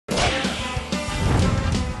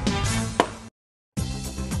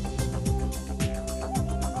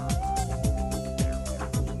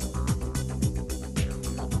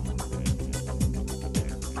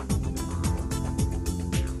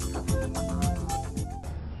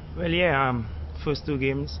Well, yeah, first two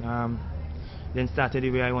games didn't start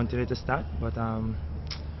the way I wanted it to start, but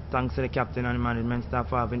thanks to the captain and the management staff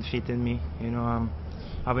for having faith in me,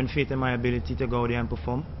 having faith in my ability to go there and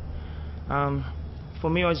perform.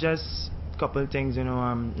 For me, it was just a couple of things,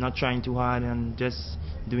 not trying too hard and just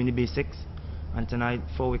doing the basics. And tonight,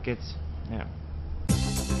 4 wickets, yeah.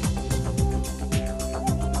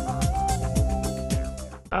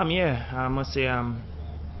 Yeah, I must say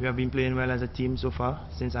we have been playing well as a team so far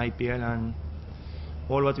since IPL, and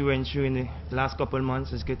all what we went through in the last couple of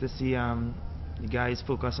months. It's good to see the guys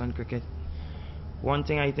focus on cricket. One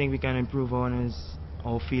thing I think we can improve on is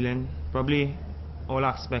our feeling, probably all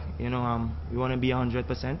aspect. We want to be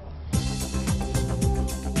 100%.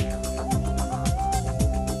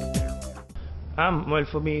 Well,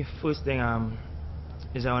 for me, first thing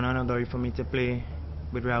is an honor for me to play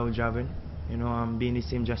with Rahul Dravid. Be in the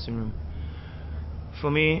same dressing room. For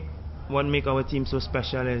me, what makes our team so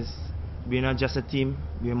special is we're not just a team,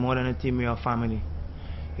 we're more than a team, we are a family.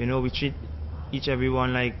 We treat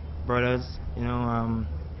everyone like brothers.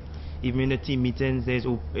 Even in the team meetings, it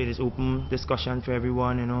is open discussion for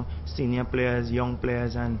everyone, senior players, young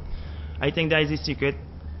players, and I think that is the secret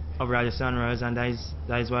of Rajasthan Royals, and that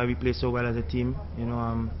is why we play so well as a team.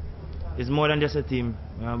 It's more than just a team.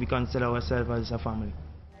 We consider ourselves as a family.